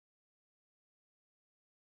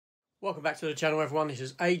Welcome back to the channel, everyone. This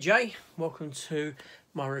is AJ. Welcome to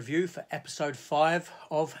my review for episode 5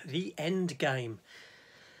 of the Endgame.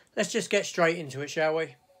 Let's just get straight into it, shall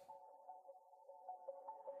we?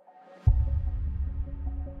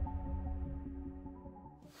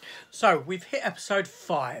 So, we've hit episode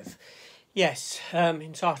 5. Yes,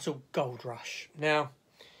 entitled Gold Rush. Now,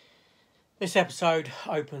 this episode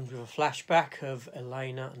opens with a flashback of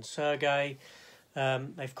Elena and Sergei.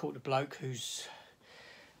 They've caught the bloke who's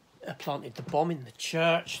planted the bomb in the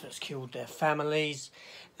church that's killed their families,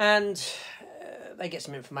 and they get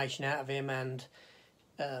some information out of him, and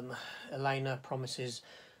Elena promises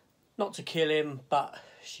not to kill him, but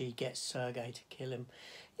she gets Sergei to kill him.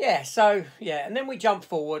 And then we jump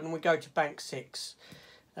forward and we go to Bank 6.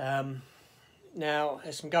 Now,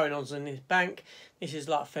 there's some going-ons in this bank. This is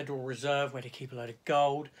like Federal Reserve where they keep a load of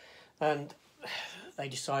gold, and they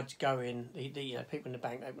decide to go in. The people in the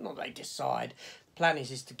bank, they decide. The plan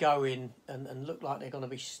is to go in and look like they're going to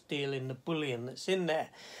be stealing the bullion that's in there.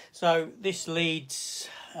 So this leads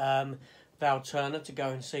Val Turner to go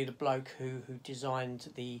and see the bloke who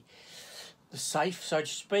designed the safe, so to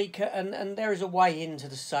speak, and there is a way into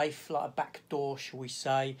the safe, like a back door, shall we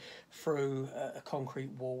say, through a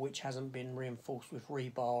concrete wall which hasn't been reinforced with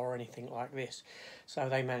rebar or anything like this. So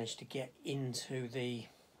they managed to get into the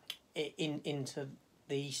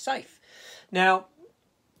safe. Now,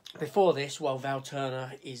 before this, while Val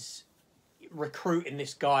Turner is recruiting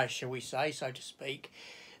this guy, shall we say, so to speak,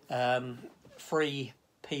 3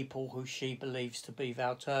 people who she believes to be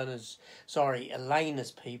Elena's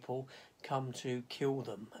people come to kill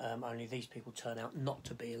them. Only these people turn out not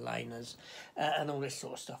to be Elena's, and all this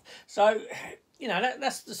sort of stuff. So,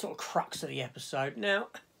 that's the sort of crux of the episode. Now,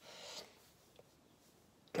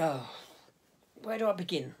 where do I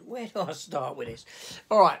begin? Where do I start with this?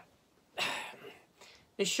 All right.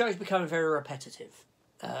 This show's becoming very repetitive.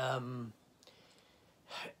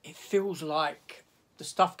 It feels like the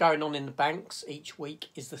stuff going on in the banks each week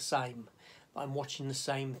is the same. I'm watching the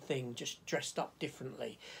same thing, just dressed up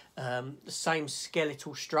differently. The same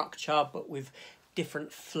skeletal structure, but with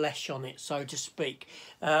different flesh on it, so to speak.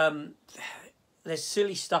 There's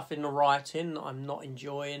silly stuff in the writing that I'm not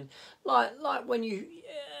enjoying. Like when you...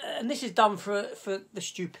 and this is done for the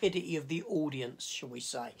stupidity of the audience, shall we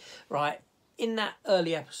say. Right? In that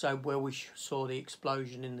early episode where we saw the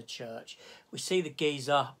explosion in the church, we see the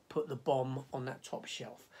geezer put the bomb on that top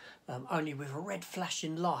shelf. Only with a red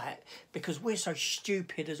flashing light, because we're so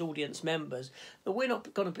stupid as audience members that we're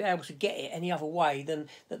not going to be able to get it any other way than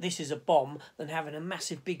that this is a bomb, than having a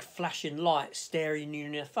massive big flashing light staring you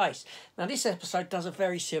in your face. Now, this episode does a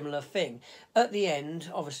very similar thing. At the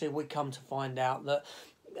end, obviously, we come to find out that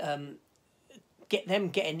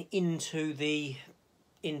getting into the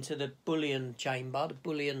bullion chamber, the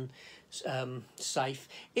bullion safe,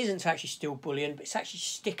 isn't to actually steal bullion, but it's actually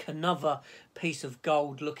stick another piece of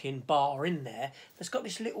gold looking bar in there that's got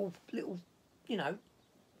this little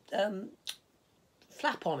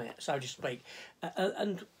flap on it, so to speak,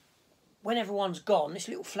 and when everyone's gone, this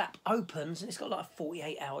little flap opens and it's got like a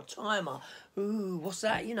 48-hour timer. Ooh, what's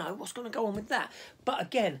that? What's going to go on with that? But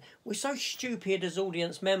again, we're so stupid as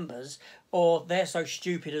audience members, or they're so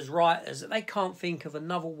stupid as writers, that they can't think of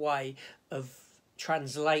another way of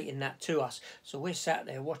translating that to us. So we're sat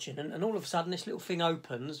there watching, and all of a sudden this little thing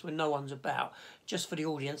opens when no one's about, just for the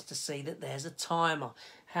audience to see that there's a timer.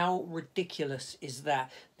 How ridiculous is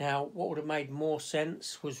that? Now, what would have made more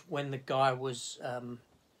sense was when the guy was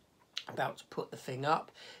about to put the thing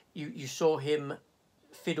up, you saw him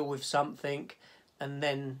fiddle with something and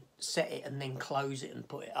then set it and then close it and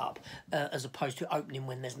put it up, as opposed to opening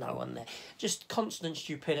when there's no one there. Just constant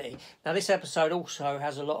stupidity. Now, this episode also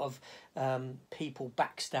has a lot of people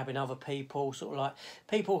backstabbing other people, sort of like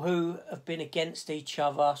people who have been against each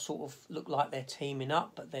other sort of look like they're teaming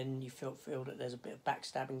up, but then you feel that there's a bit of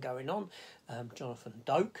backstabbing going on. Jonathan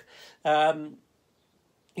Doak.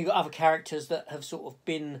 You've got other characters that have sort of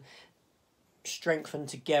been strengthened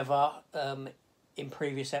together in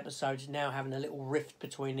previous episodes, now having a little rift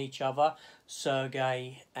between each other.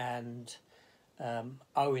 Sergei and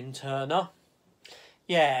Owen Turner.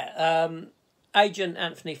 Agent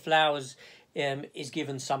Anthony Flowers is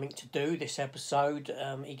given something to do this episode.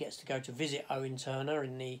 He gets to go to visit Owen Turner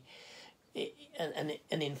and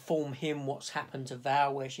inform him what's happened to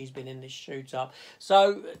Val, where she's been in this shoot-up.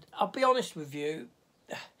 So, I'll be honest with you,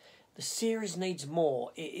 the series needs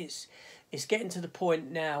more. It's getting to the point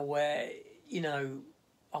now where,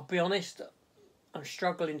 I'll be honest, I'm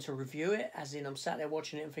struggling to review it, as in I'm sat there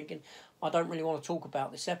watching it and thinking, I don't really want to talk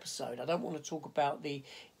about this episode. I don't want to talk about the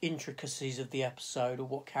intricacies of the episode or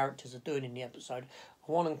what characters are doing in the episode.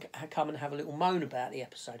 I want to come and have a little moan about the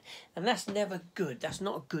episode, and that's never good. That's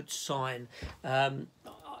not a good sign.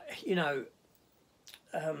 You know,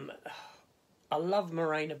 I love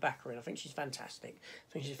Morena Baccarin. I think she's fantastic.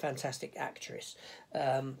 I think she's a fantastic actress.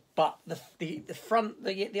 But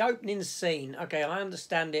the opening scene, okay, I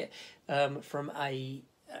understand it from a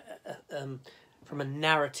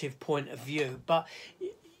narrative point of view, but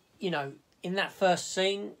you know, in that first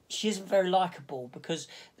scene, she isn't very likeable because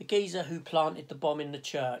the geezer who planted the bomb in the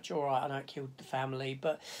church, all right, I know it killed the family,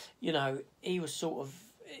 but you know, he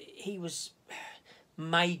was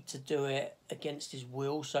made to do it against his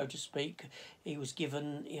will, so to speak. He was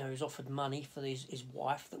given, you know, he was offered money for his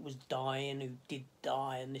wife that was dying, who did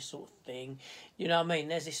die, and this sort of thing. You know what I mean?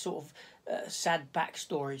 There's this sort of sad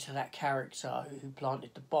backstory to that character who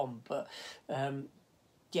planted the bomb, but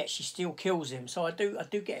yet she still kills him. So I do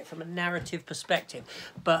get it from a narrative perspective.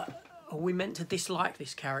 But are we meant to dislike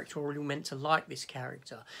this character, or are we meant to like this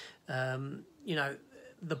character? You know,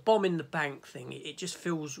 the bomb in the bank thing, it just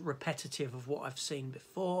feels repetitive of what I've seen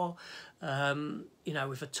before. You know,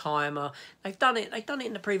 with a timer. They've done it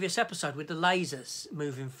in the previous episode with the lasers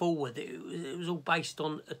moving forward. It was all based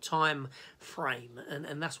on a time frame,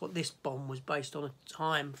 and that's what this bomb was based on, a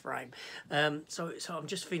time frame. So I'm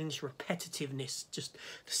just feeling this repetitiveness, just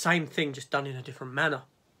the same thing, just done in a different manner.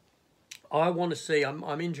 I want to see,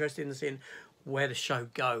 I'm interested in seeing where the show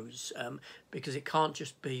goes, because it can't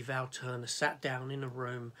just be Val Turner sat down in a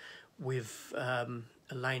room with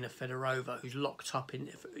Elena Fedorova, who's locked up in,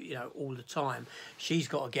 you know, all the time. She's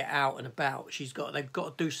got to get out and about. They've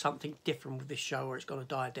got to do something different with this show, or it's going to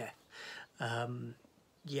die a death.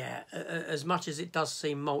 Yeah, as much as it does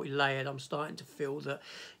seem multi-layered, I'm starting to feel that,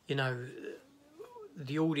 you know,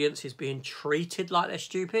 the audience is being treated like they're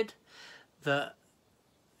stupid. That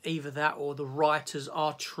either that or the writers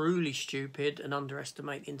are truly stupid and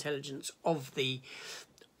underestimate the intelligence of the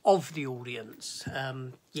audience.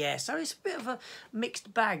 Yeah, so it's a bit of a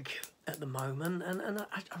mixed bag at the moment, and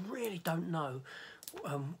I really don't know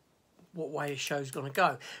what way the show's going to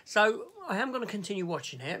go. So I am going to continue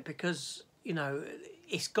watching it because, you know,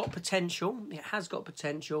 it's got potential. It has got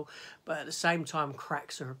potential, but at the same time,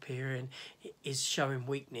 cracks are appearing. It is showing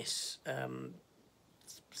weakness.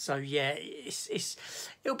 So yeah,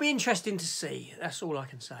 it'll be interesting to see. That's all I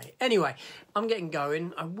can say. Anyway, I'm getting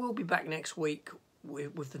going. I will be back next week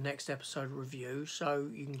with the next episode review, so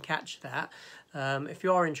you can catch that. If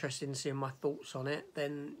you are interested in seeing my thoughts on it,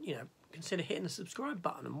 then, you know, consider hitting the subscribe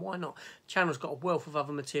button, and why not? The channel's got a wealth of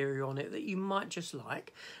other material on it that you might just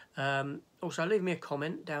like. Also, leave me a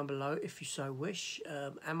comment down below if you so wish.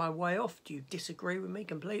 Am I way off? Do you disagree with me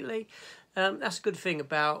completely? That's a good thing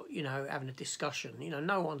about, you know, having a discussion. You know,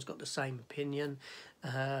 no one's got the same opinion.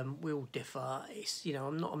 We all differ. It's, you know,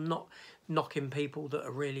 I'm not knocking people that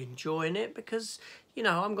are really enjoying it, because, you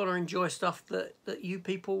know, I'm going to enjoy stuff that you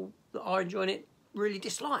people that are enjoying it really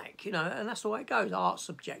dislike, you know, and that's the way it goes. Art's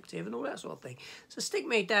subjective and all that sort of thing. So stick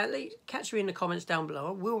me down, catch me in the comments down below.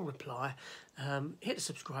 I will reply. Hit the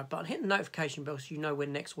subscribe button, hit the notification bell so you know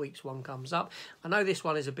when next week's one comes up. I know this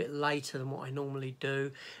one is a bit later than what I normally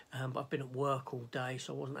do, but I've been at work all day,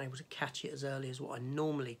 so I wasn't able to catch it as early as what I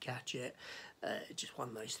normally catch it. Just one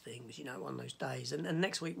of those things, you know, one of those days. And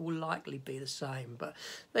next week will likely be the same. But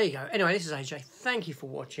there you go. Anyway, this is AJ. Thank you for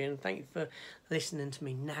watching. Thank you for listening to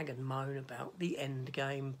me nag and moan about the end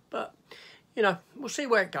game. But, you know, we'll see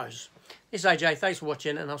where it goes. This is AJ. Thanks for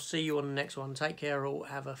watching, and I'll see you on the next one. Take care all.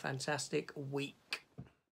 Have a fantastic week.